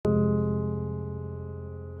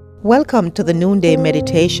Welcome to the Noonday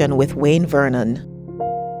Meditation with Wayne Vernon.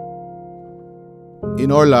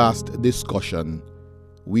 In our last discussion,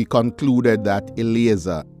 we concluded that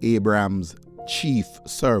Eliezer, Abraham's chief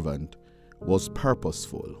servant, was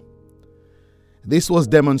purposeful. This was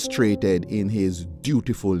demonstrated in his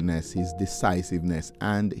dutifulness, his decisiveness,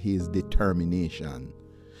 and his determination.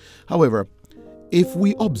 However, if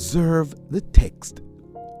we observe the text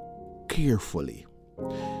carefully,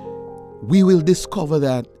 we will discover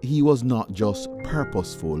that he was not just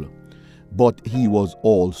purposeful, but he was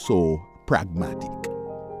also pragmatic.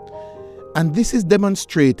 And this is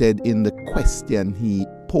demonstrated in the question he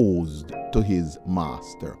posed to his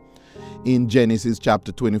master. In Genesis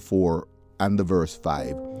chapter 24 and the verse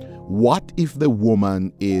 5, "What if the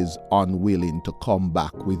woman is unwilling to come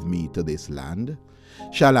back with me to this land?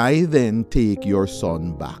 Shall I then take your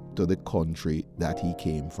son back to the country that he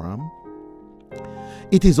came from?"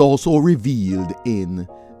 It is also revealed in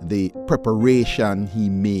the preparation he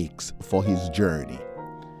makes for his journey.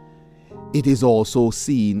 It is also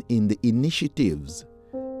seen in the initiatives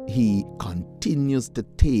he continues to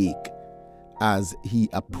take as he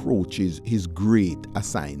approaches his great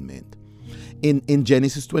assignment. In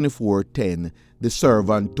Genesis 24:10, the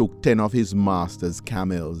servant took 10 of his master's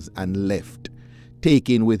camels and left,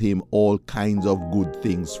 taking with him all kinds of good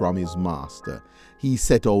things from his master. He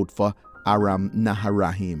set out for Aram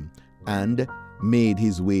Naharaim and made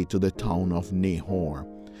his way to the town of Nahor.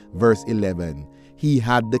 Verse 11, he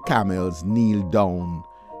had the camels kneel down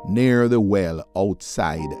near the well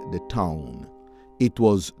outside the town. It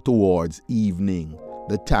was towards evening,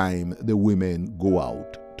 the time the women go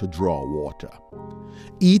out to draw water.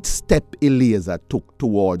 Each step Eliezer took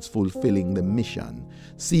towards fulfilling the mission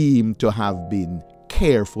seemed to have been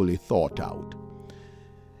carefully thought out.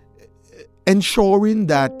 Ensuring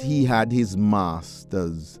that he had his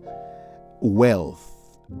master's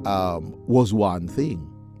wealth was one thing,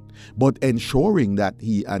 but ensuring that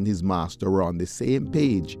he and his master were on the same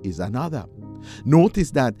page is another. Notice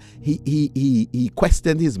that he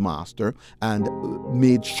questioned his master and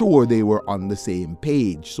made sure they were on the same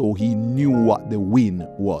page, so he knew what the win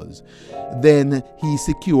was. Then he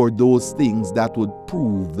secured those things that would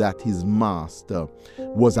prove that his master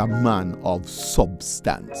was a man of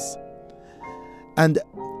substance. And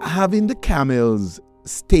having the camels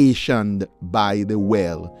stationed by the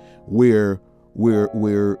well where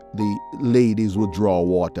the ladies would draw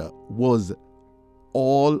water was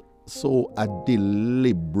also a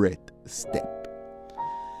deliberate step.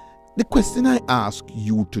 The question I ask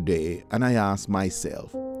you today, and I ask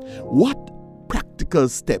myself, what practical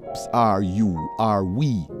steps are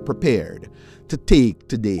we prepared to take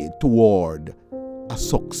today toward a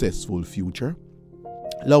successful future?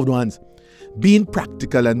 Loved ones, being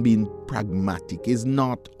practical and being pragmatic is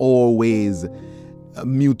not always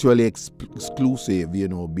mutually exclusive.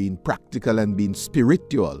 Being practical and being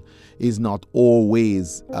spiritual is not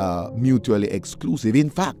always mutually exclusive. In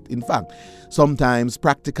fact, sometimes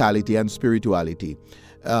practicality and spirituality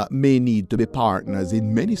may need to be partners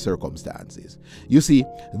in many circumstances. You see,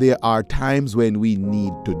 there are times when we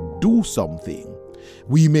need to do something.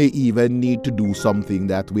 We may even need to do something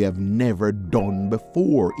that we have never done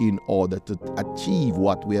before in order to achieve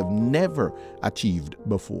what we have never achieved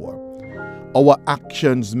before. Our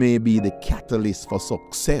actions may be the catalyst for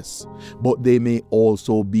success, but they may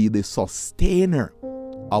also be the sustainer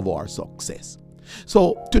of our success.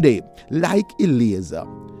 So today, like Eliezer,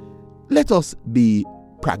 let us be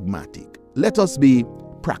pragmatic. Let us be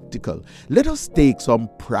practical. Let us take some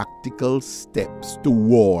practical steps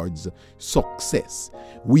towards success.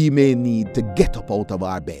 We may need to get up out of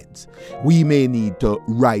our beds. We may need to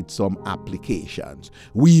write some applications.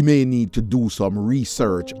 We may need to do some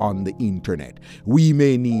research on the internet. We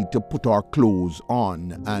may need to put our clothes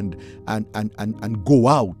on and go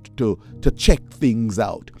out to check things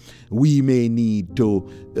out. We may need to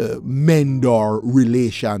mend our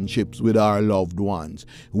relationships with our loved ones.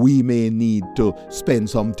 We may need to spend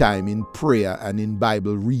some time in prayer and in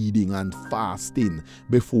Bible reading and fasting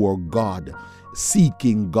before God,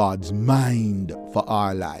 seeking God's mind for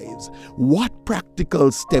our lives. What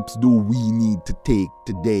practical steps do we need to take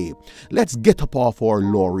today? Let's get up off our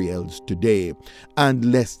laurels today and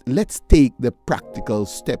let's take the practical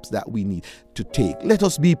steps that we need to take. Let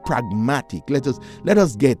us be pragmatic. Let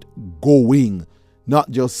us get going,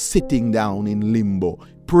 not just sitting down in limbo,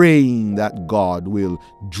 praying that God will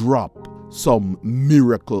drop some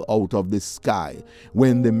miracle out of the sky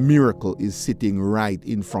when the miracle is sitting right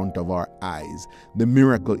in front of our eyes. The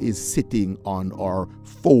miracle is sitting on our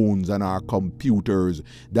phones and our computers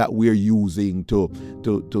that we're using to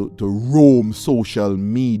roam social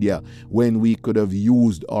media, when we could have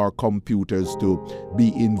used our computers to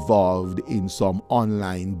be involved in some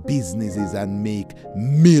online businesses and make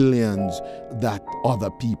millions that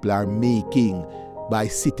other people are making by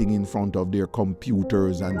sitting in front of their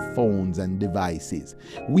computers and phones and devices.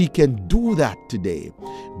 We can do that today.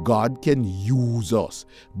 God can use us,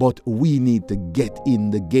 but we need to get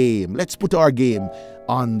in the game. Let's put our game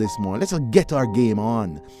on this morning. Let's get our game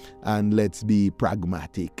on, and let's be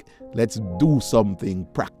pragmatic. Let's do something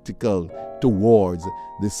practical towards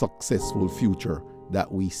the successful future that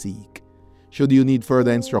we seek. Should you need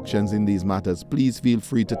further instructions in these matters, please feel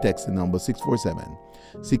free to text the number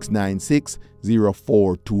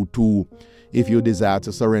 647-696-0422. If you desire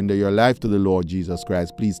to surrender your life to the Lord Jesus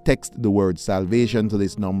Christ, please text the word salvation to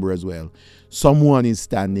this number as well. Someone is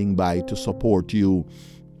standing by to support you.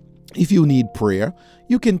 If you need prayer,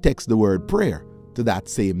 you can text the word prayer to that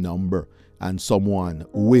same number, and someone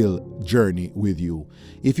will journey with you.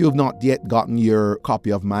 If you have not yet gotten your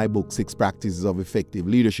copy of my book, 6 Practices of Effective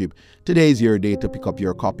Leadership, today is your day to pick up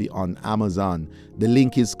your copy on Amazon. The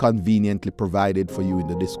link is conveniently provided for you in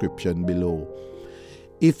the description below.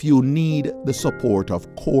 If you need the support of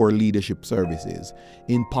Core Leadership Services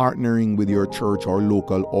in partnering with your church or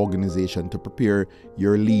local organization to prepare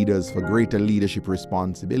your leaders for greater leadership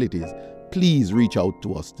responsibilities, please reach out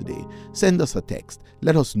to us today. Send us a text.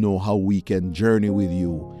 Let us know how we can journey with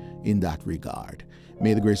you in that regard.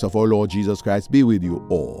 May the grace of our Lord Jesus Christ be with you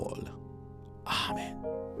all. Amen.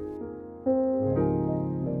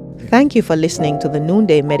 Thank you for listening to the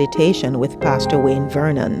Noonday Meditation with Pastor Wayne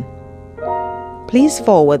Vernon. Please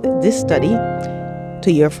forward this study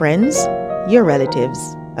to your friends, your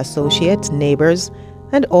relatives, associates, neighbors,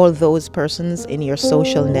 and all those persons in your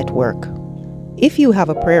social network. If you have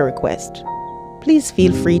a prayer request, please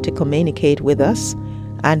feel free to communicate with us,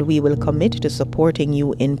 and we will commit to supporting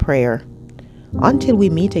you in prayer. Until we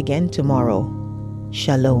meet again tomorrow,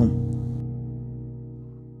 Shalom.